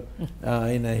supporter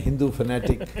in a Hindu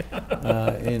fanatic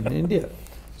in India.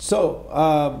 So,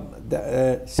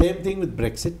 the same thing with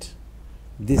Brexit.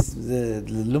 The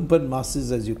lumpen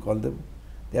masses, as you call them,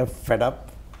 they are fed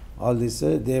up. All this,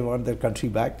 they want their country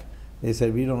back. They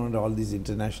said, we don't want all this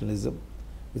internationalism.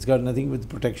 It's got nothing with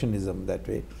protectionism that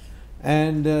way.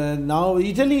 And now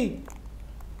Italy,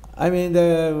 I mean,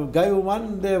 the guy who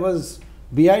won there was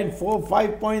behind 4,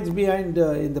 5 points behind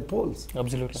in the polls.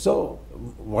 Absolutely. So,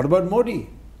 what about Modi?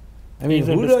 I mean,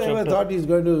 who would have ever thought he's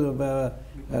going to...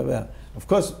 of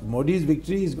course, Modi's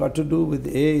victory has got to do with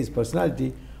A, his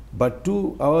personality, but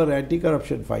 2, our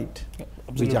anti-corruption fight,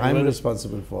 which I am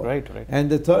responsible for. Right. And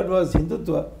the third was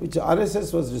Hindutva, which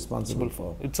RSS was responsible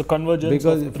for. It's a convergence.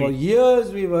 Because of for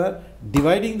years we were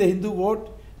dividing the Hindu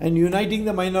vote and uniting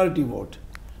the minority vote.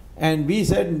 And we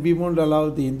said we won't allow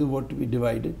the Hindu vote to be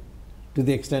divided to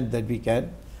the extent that we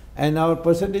can. And our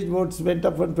percentage votes went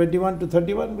up from 21 to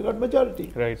 31, we got majority.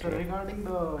 Right. So regarding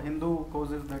the Hindu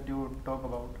causes that you talk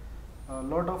about, a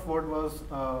lot of what was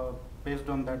based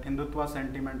on that Hindutva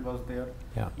sentiment was there.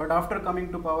 Yeah. But after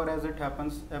coming to power, as it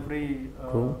happens,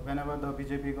 whenever the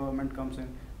BJP government comes in,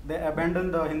 they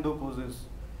abandon the Hindu causes.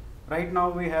 Right now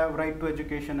we have Right to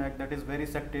Education Act that is very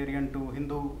sectarian to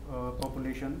Hindu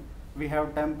population. We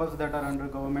have temples that are under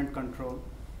government control.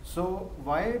 So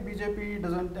why BJP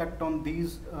doesn't act on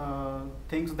these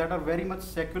things that are very much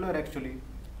secular actually,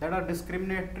 that are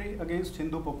discriminatory against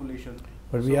Hindu population?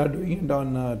 But we are doing it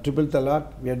on triple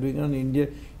talaq, we are doing it on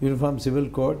Indian Uniform Civil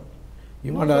Code.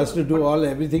 You want us to do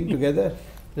everything together?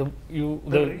 The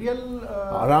real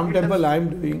Ram temple I am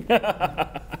doing.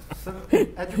 So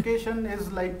education is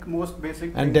like most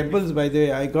basic. And temples, by the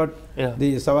way, I got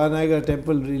the Savanagar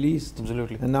temple released.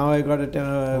 Absolutely. And now I got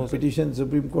a petition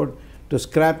Supreme Court to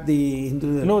scrap the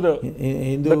Hindu. No,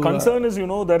 Hindu, the concern is,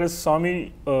 there is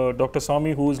Swamy, Dr.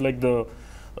 Swamy, who is like the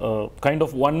kind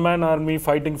of one-man army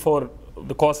fighting for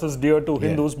the causes dear to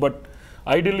Hindus, but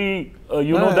ideally,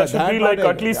 there should be like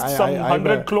at least some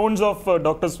 100 clones of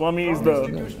Dr. Swamy is the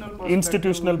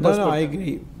institutional perspective. No, I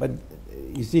agree. But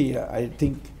you see, I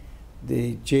think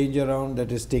the change around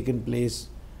that has taken place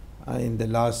in the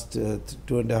last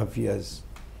 2.5 years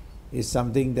is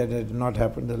something that had not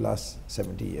happened in the last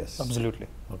 70 years. Absolutely.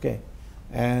 Okay.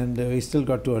 And we still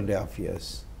got 2.5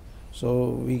 years.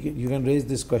 So you can raise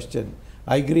this question.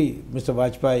 I agree, Mr.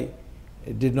 Vajpayee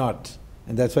did not,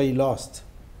 and that's why he lost.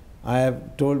 I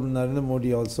have told Narendra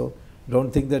Modi also,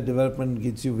 don't think that development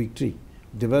gives you victory.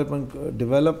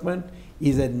 Development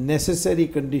is a necessary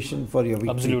condition for your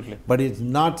victory. Absolutely. But it's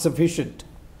not sufficient.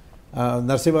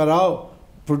 Narasimha Rao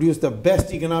produced the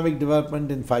best economic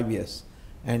development in 5 years.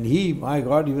 And my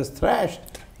God, he was thrashed.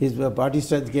 His party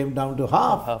strength came down to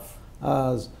half.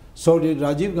 So did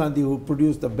Rajiv Gandhi, who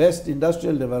produced the best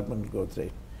industrial development growth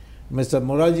rate. Mr.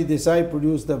 Morarji Desai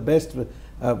produced the best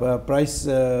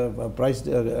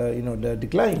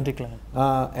decline.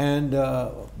 And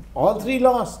all three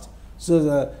lost.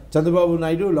 So Chandrababu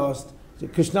Naidu lost,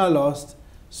 Krishna lost.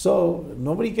 So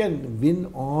nobody can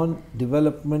win on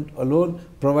development alone,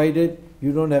 provided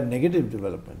you don't have negative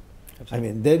development. Absolutely.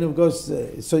 I mean, then of course,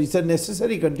 so it's a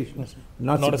necessary condition,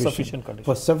 not a sufficient condition.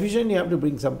 For sufficient, you have to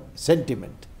bring some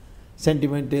sentiment.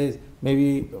 Sentiment is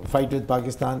maybe fight with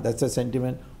Pakistan, that's a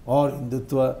sentiment, or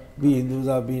Hindutva. We Hindus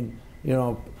have been,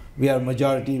 we are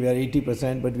majority, we are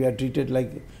 80%, but we are treated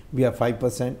like we are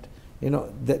 5%.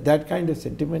 That kind of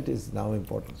sentiment is now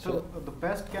important. So the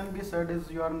best can be said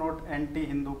is you are not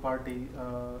anti-Hindu party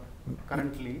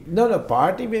currently. No,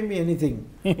 party may be anything,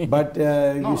 but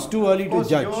it's too early to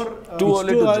judge. Too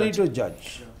early to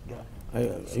judge.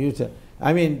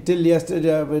 I mean, till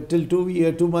yesterday, till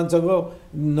 2 months ago,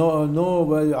 none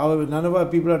of our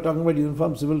people are talking about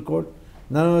uniform civil code.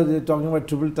 None of them are talking about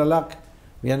triple talaq.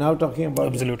 We are now talking about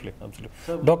absolutely.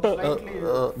 So Doctor, slightly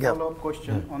follow-up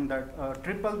question on that.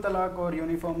 Triple talaq or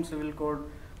uniform civil code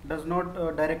does not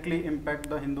directly impact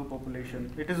the Hindu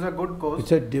population. It is a good cause.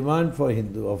 It's a demand for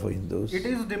Hindus. It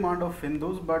is demand of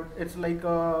Hindus, but it's like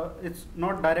it's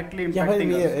not directly Yeah,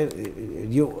 impacting but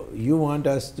us. you want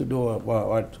us to do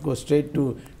what? Go straight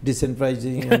to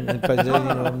disenfranchising and enfranchising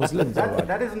of Muslims or what?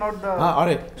 That is not the. All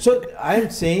right. So I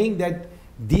am saying that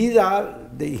these are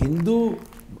the Hindu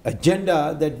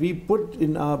agenda that we put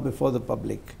in before the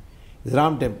public.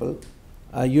 Ram Temple,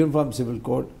 Uniform Civil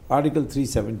Code, Article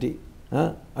 370.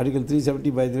 Article 370,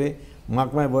 by the way,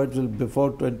 mark my words, will before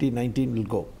 2019 will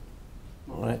go.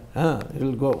 All right, it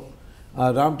will go.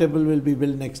 Ram Temple will be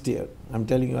built next year. I'm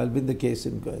telling you, I'll win the case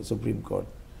in Supreme Court.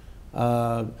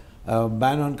 Ban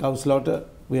on cow slaughter,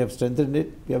 we have strengthened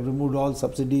it. We have removed all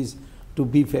subsidies to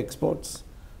beef exports.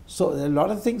 So there are a lot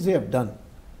of things we have done.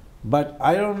 But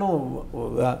I don't know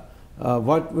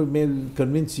what may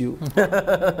convince you.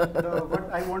 What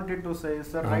I wanted to say is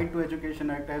the Right to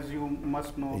Education Act, as you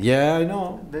must know. Yeah, I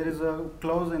know. There is a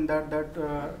clause in that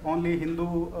only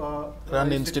Hindu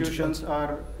Run institutions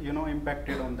are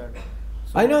impacted on that.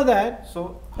 So, I know that.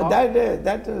 So But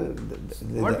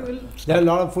what will there are a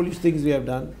lot of foolish things we have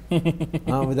done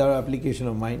without application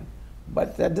of mind.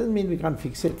 But that doesn't mean we can't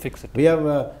fix it. We have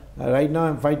right now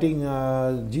I'm fighting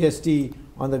GST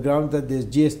on the ground that this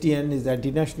GSTN is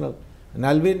anti-national, and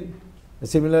I'll win.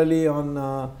 Similarly, on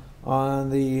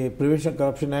the Prevention of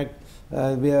Corruption Act,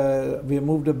 we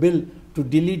moved a bill to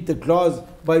delete the clause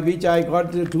by which I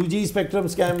got the 2G spectrum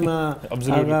scam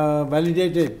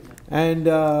validated. And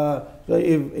so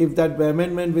if that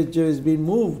amendment which has been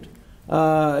moved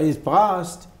is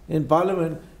passed in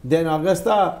Parliament, then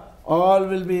Augusta all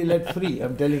will be let free.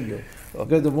 I'm telling you,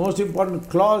 because the most important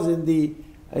clause in the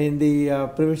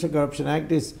Prevention of Corruption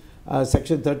Act is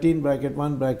Section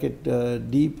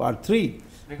 13(1) D Part 3,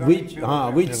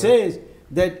 which says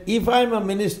that if I'm a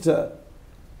minister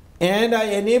and I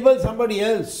enable somebody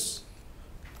else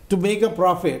to make a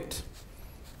profit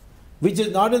which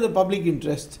is not in the public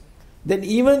interest, then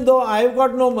even though I have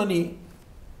got no money,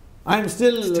 I am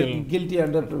still guilty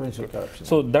under Prevention of Corruption.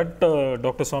 So that,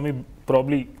 Dr. Swamy,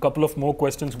 probably a couple of more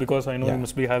questions, because I know you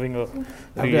must be having a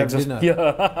dinner.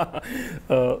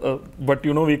 But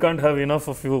we can't have enough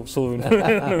of you. So,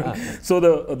 so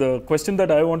the question that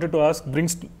I wanted to ask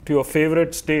brings to your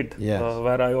favorite state,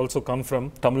 where I also come from,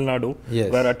 Tamil Nadu,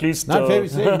 where at least not favorite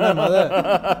state, my mother.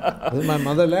 This is my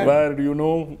motherland. Where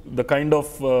the kind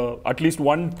of at least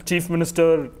one chief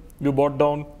minister you brought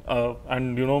down,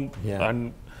 and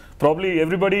and probably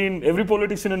every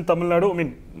politician in Tamil Nadu, I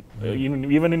mean,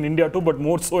 even in India too, but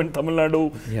more so in Tamil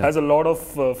Nadu, has a lot of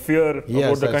fear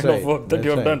about the kind of work that you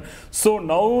have done. So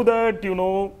now that,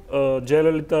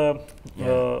 Jayalalitha,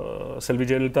 Selvi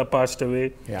Jayalalitha passed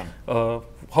away,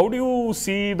 how do you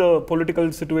see the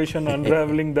political situation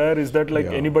unraveling there? Is that like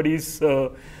anybody's,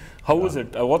 how is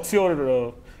it? What's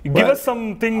your, give us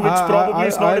something which probably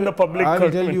is not in the public. I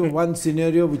will tell you one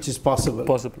scenario which is possible.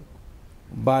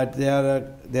 But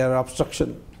there are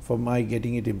obstruction for my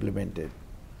getting it implemented,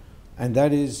 and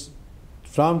that is,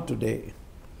 from today,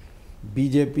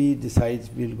 BJP decides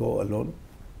we'll go alone,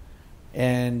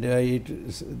 and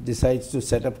it decides to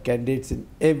set up candidates in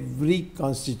every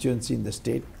constituency in the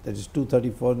state. That is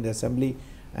 234 in the assembly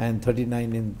and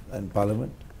 39 in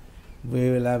parliament. We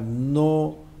will have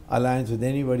no alliance with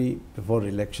anybody before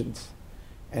elections,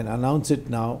 and announce it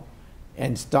now,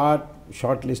 and start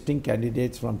shortlisting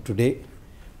candidates from today.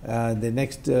 The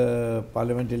next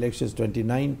parliament election is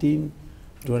 2019,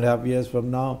 2.5 years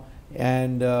from now,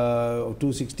 and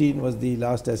 2016 was the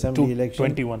last assembly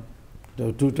election.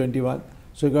 221.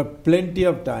 So we've got plenty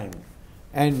of time,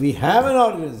 and we have an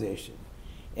organization,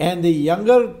 and the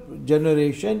younger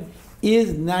generation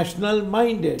is national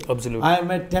minded. Absolutely. I have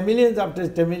met Tamilians after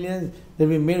Tamilians that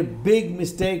we made a big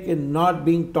mistake in not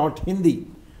being taught Hindi.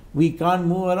 We can't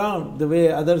move around the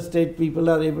way other state people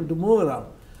are able to move around.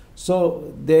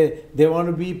 So they want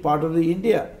to be part of the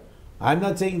India. I'm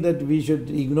not saying that we should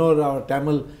ignore our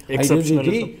Tamil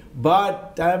identity,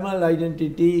 but Tamil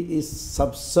identity is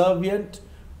subservient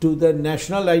to the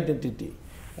national identity.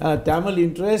 Tamil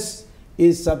interest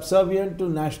is subservient to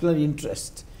national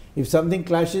interest. If something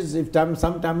clashes, if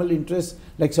some Tamil interest,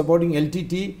 like supporting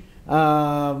LTT,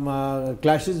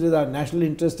 clashes with our national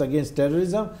interest against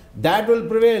terrorism, that will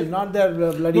prevail, not their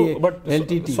bloody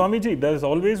LTT. Swamiji, there has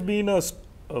always been a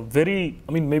very,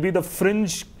 I mean, maybe the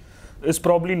fringe is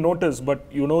probably noticed, but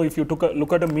if you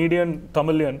look at a median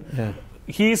Tamilian,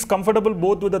 he is comfortable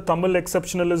both with the Tamil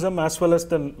exceptionalism as well as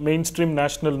the mainstream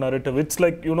national narrative. It's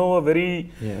like, you know, a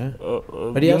very...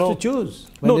 but he has to choose.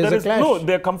 No,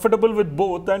 they're comfortable with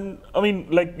both. And I mean,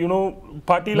 like, you know,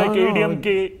 party like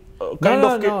ADMK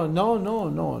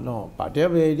No. Party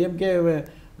of ADMK,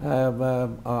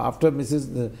 after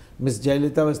Miss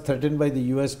Jayalalitha was threatened by the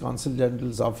US Consul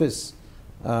General's office,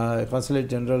 Consulate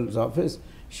General's office,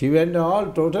 she went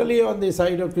all totally on the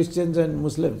side of Christians and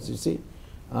Muslims, you see.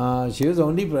 She was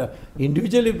only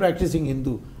individually practicing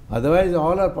Hindu. Otherwise,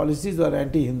 all her policies were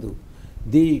anti-Hindu.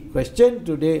 The question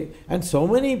today, and so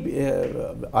many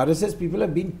RSS people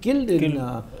have been killed in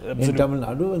Tamil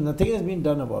Nadu, and nothing has been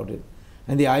done about it.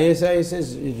 And the ISIS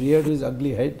has reared his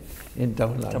ugly head in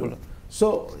Tamil Nadu.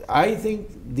 So I think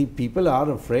the people are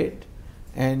afraid,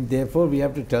 and therefore we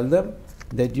have to tell them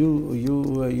that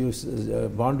you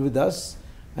bond with us,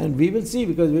 and we will see,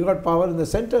 because we got power in the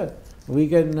center. We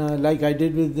can, like I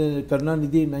did with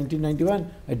Karunanidhi in 1991,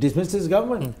 I dismissed his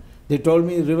government. They told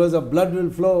me rivers of blood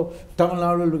will flow, Tamil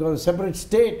Nadu will become a separate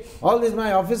state. All this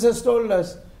my officers told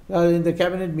us in the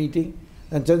cabinet meeting.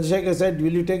 And Chandrasekhar said,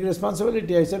 will you take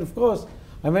responsibility? I said, of course.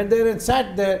 I went there and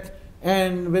sat there,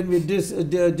 and when we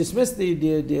dismissed the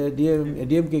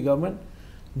DMK government,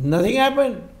 nothing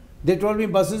happened. They told me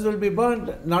buses will be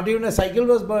burnt, not even a cycle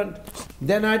was burnt.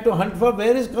 Then I had to hunt for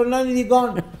where is Karunanidhi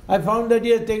gone. I found that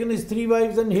he has taken his 3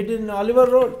 wives and hid in Oliver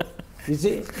Road. You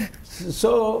see?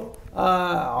 So,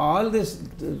 all this,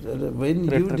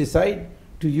 when you decide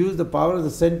to use the power of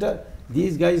the center,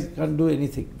 these guys can't do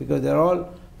anything, because they're all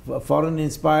foreign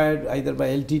inspired, either by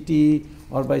LTT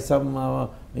or by some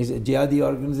jihadi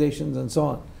organizations and so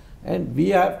on. And we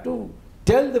have to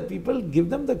tell the people,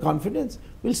 give them the confidence,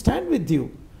 we'll stand with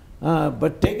you.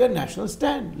 But take a national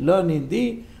stand, learn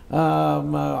Hindi,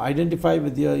 identify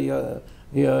with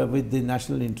with the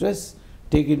national interests,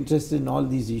 take interest in all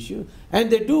these issues.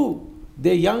 And they do.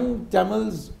 The young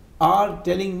Tamils are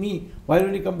telling me, why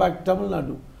don't you come back to Tamil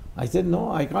Nadu? I said,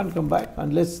 no, I can't come back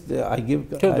unless I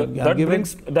give...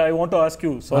 I want to ask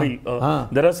you, sorry,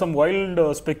 there are some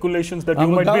wild speculations that you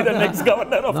might be the next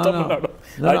governor of Tamil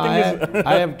Nadu.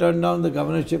 I have turned down the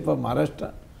governorship of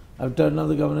Maharashtra. I have turned down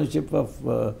the governorship of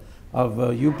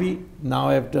UP. Now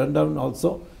I have turned down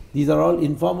also. These are all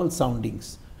informal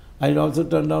soundings. I had also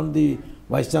turned down the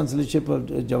vice chancellorship of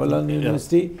Jawaharlal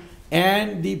University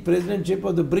and the presidentship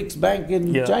of the BRICS Bank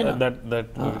in China.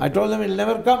 I told them it will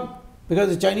never come, because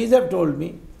the Chinese have told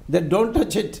me that don't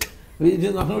touch it. It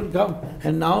is not going to come.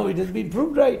 And now it has been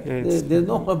proved right. There is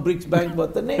no BRICS Bank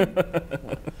but the name.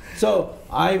 So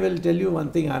I will tell you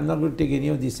one thing. I am not going to take any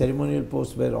of these ceremonial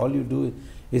posts where all you do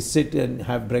is sit and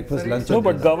have breakfast, lunch. No,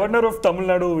 but governor of Tamil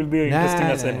Nadu will be an interesting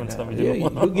assignment. You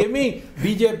give me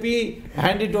BJP,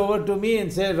 hand it over to me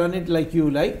and say run it like you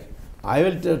like. I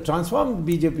will transform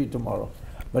BJP tomorrow.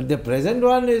 But the present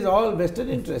one is all vested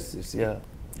interests, you see.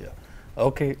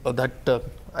 Okay,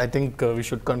 I think we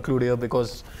should conclude here,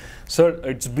 because, sir,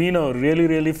 it's been a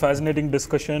really fascinating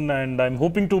discussion, and I'm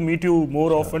hoping to meet you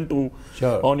more often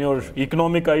on your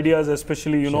economic ideas,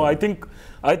 especially. You know, I think,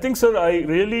 sir, I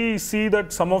really see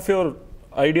that some of your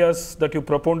ideas that you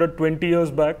propounded 20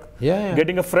 years back,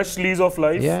 getting a fresh lease of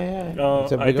life.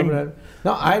 It's a bigger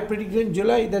now, I predicted in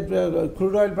July that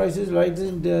crude oil prices rise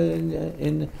in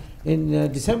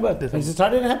December. It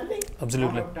started happening.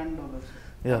 Absolutely. $10.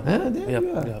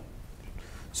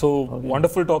 So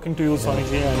wonderful talking to you,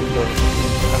 Swamiji, and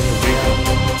have a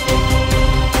great day.